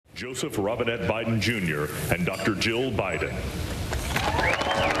Joseph Robinette Biden Jr. and Dr. Jill Biden.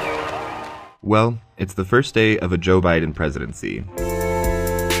 Well, it's the first day of a Joe Biden presidency.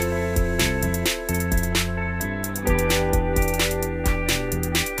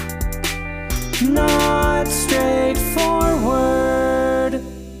 Not straightforward.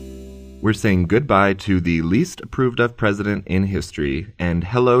 We're saying goodbye to the least approved of president in history and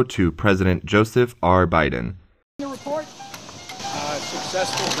hello to President Joseph R. Biden. The report?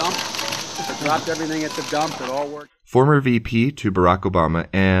 Successful dump. They dropped everything at the dump. It all worked. Former VP to Barack Obama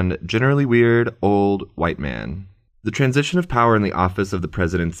and generally weird old white man. The transition of power in the office of the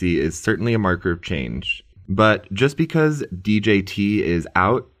presidency is certainly a marker of change. But just because DJT is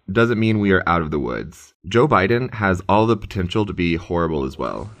out doesn't mean we are out of the woods. Joe Biden has all the potential to be horrible as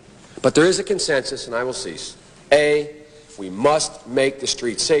well. But there is a consensus, and I will cease. A, we must make the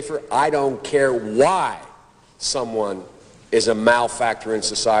streets safer. I don't care why someone is a malfactor in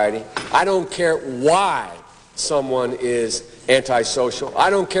society. I don't care why someone is antisocial. I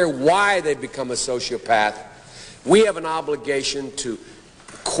don't care why they become a sociopath. We have an obligation to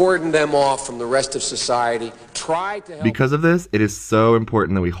cordon them off from the rest of society. Try to help. Because of this, it is so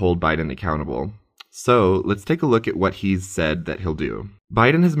important that we hold Biden accountable. So let's take a look at what he's said that he'll do.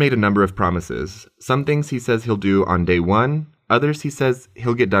 Biden has made a number of promises. Some things he says he'll do on day one, others he says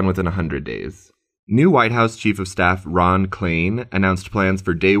he'll get done within 100 days. New White House Chief of Staff Ron Klain announced plans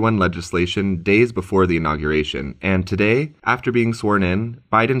for day one legislation days before the inauguration, and today, after being sworn in,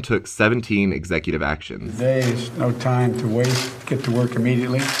 Biden took 17 executive actions. Today is no time to waste. Get to work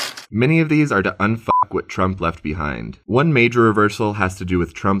immediately. Many of these are to unfuck what Trump left behind. One major reversal has to do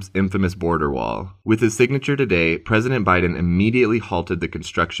with Trump's infamous border wall. With his signature today, President Biden immediately halted the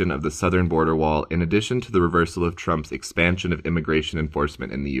construction of the southern border wall in addition to the reversal of Trump's expansion of immigration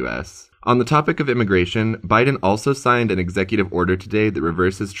enforcement in the U.S. On the topic of immigration, Biden also signed an executive order today that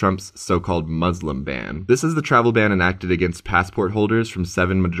reverses Trump's so-called Muslim ban. This is the travel ban enacted against passport holders from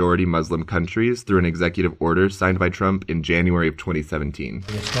 7 majority Muslim countries through an executive order signed by Trump in January of 2017.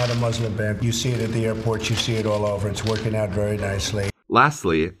 It's not a Muslim ban. You see it at the airports. You see it all over. It's working out very nicely.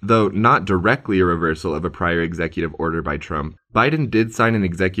 Lastly, though not directly a reversal of a prior executive order by Trump, Biden did sign an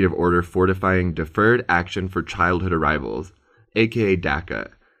executive order fortifying Deferred Action for Childhood Arrivals, aka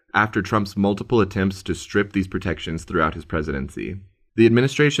DACA, after Trump's multiple attempts to strip these protections throughout his presidency. The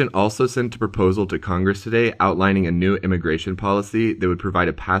administration also sent a proposal to Congress today outlining a new immigration policy that would provide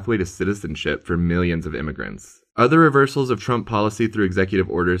a pathway to citizenship for millions of immigrants. Other reversals of Trump policy through executive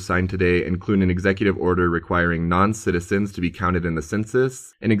orders signed today include an executive order requiring non-citizens to be counted in the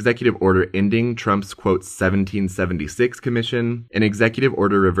census, an executive order ending Trump's, quote, 1776 commission, an executive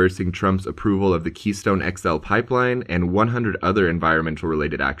order reversing Trump's approval of the Keystone XL pipeline, and 100 other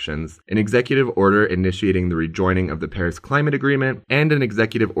environmental-related actions, an executive order initiating the rejoining of the Paris Climate Agreement, and an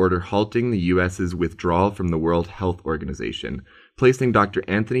executive order halting the U.S.'s withdrawal from the World Health Organization, placing Dr.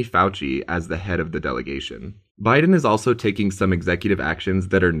 Anthony Fauci as the head of the delegation. Biden is also taking some executive actions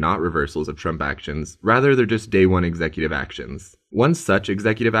that are not reversals of Trump actions. Rather, they're just day one executive actions. One such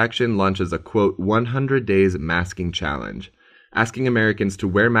executive action launches a, quote, 100 days masking challenge, asking Americans to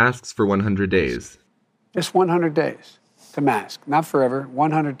wear masks for 100 days. Just 100 days to mask. Not forever,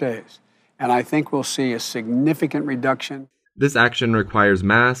 100 days. And I think we'll see a significant reduction. This action requires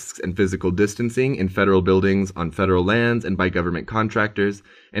masks and physical distancing in federal buildings, on federal lands, and by government contractors,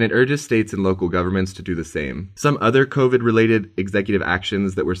 and it urges states and local governments to do the same. Some other COVID-related executive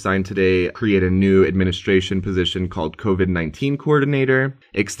actions that were signed today create a new administration position called COVID-19 Coordinator,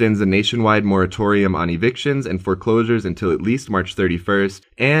 extends a nationwide moratorium on evictions and foreclosures until at least March 31st,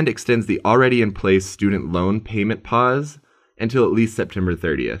 and extends the already in place student loan payment pause until at least September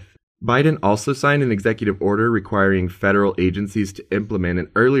 30th. Biden also signed an executive order requiring federal agencies to implement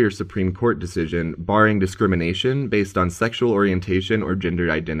an earlier Supreme Court decision barring discrimination based on sexual orientation or gender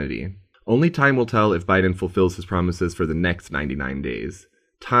identity. Only time will tell if Biden fulfills his promises for the next 99 days.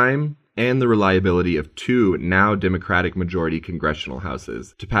 Time and the reliability of 2 now Democratic majority congressional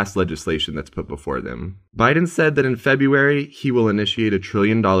houses to pass legislation that's put before them. Biden said that in February, he will initiate a $1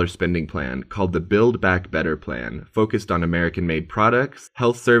 trillion spending plan called the Build Back Better plan, focused on American-made products,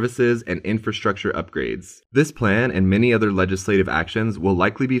 health services, and infrastructure upgrades. This plan and many other legislative actions will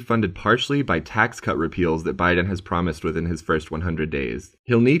likely be funded partially by tax cut repeals that Biden has promised within his first 100 days.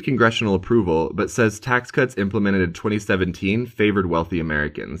 He'll need congressional approval, but says tax cuts implemented in 2017 favored wealthy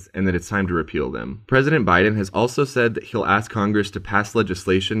Americans, and that it's time to repeal them. President Biden has also said that he'll ask Congress to pass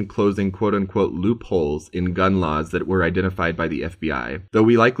legislation closing quote-unquote loopholes in gun laws that were identified by the FBI, though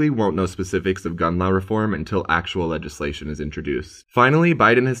we likely won't know specifics of gun law reform until actual legislation is introduced. Finally,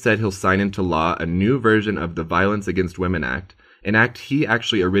 Biden has said he'll sign into law a new version of the Violence Against Women Act, an act he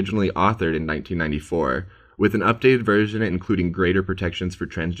actually originally authored in 1994, with an updated version including greater protections for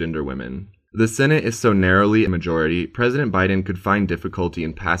transgender women. The Senate is so narrowly a majority, President Biden could find difficulty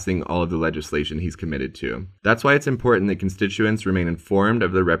in passing all of the legislation he's committed to. That's why it's important that constituents remain informed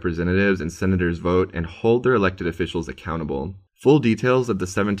of their representatives and senators' vote and hold their elected officials accountable. Full details of the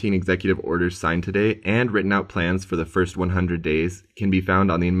 17 executive orders signed today and written out plans for the first 100 days can be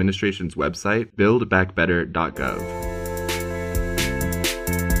found on the administration's website, buildbackbetter.gov.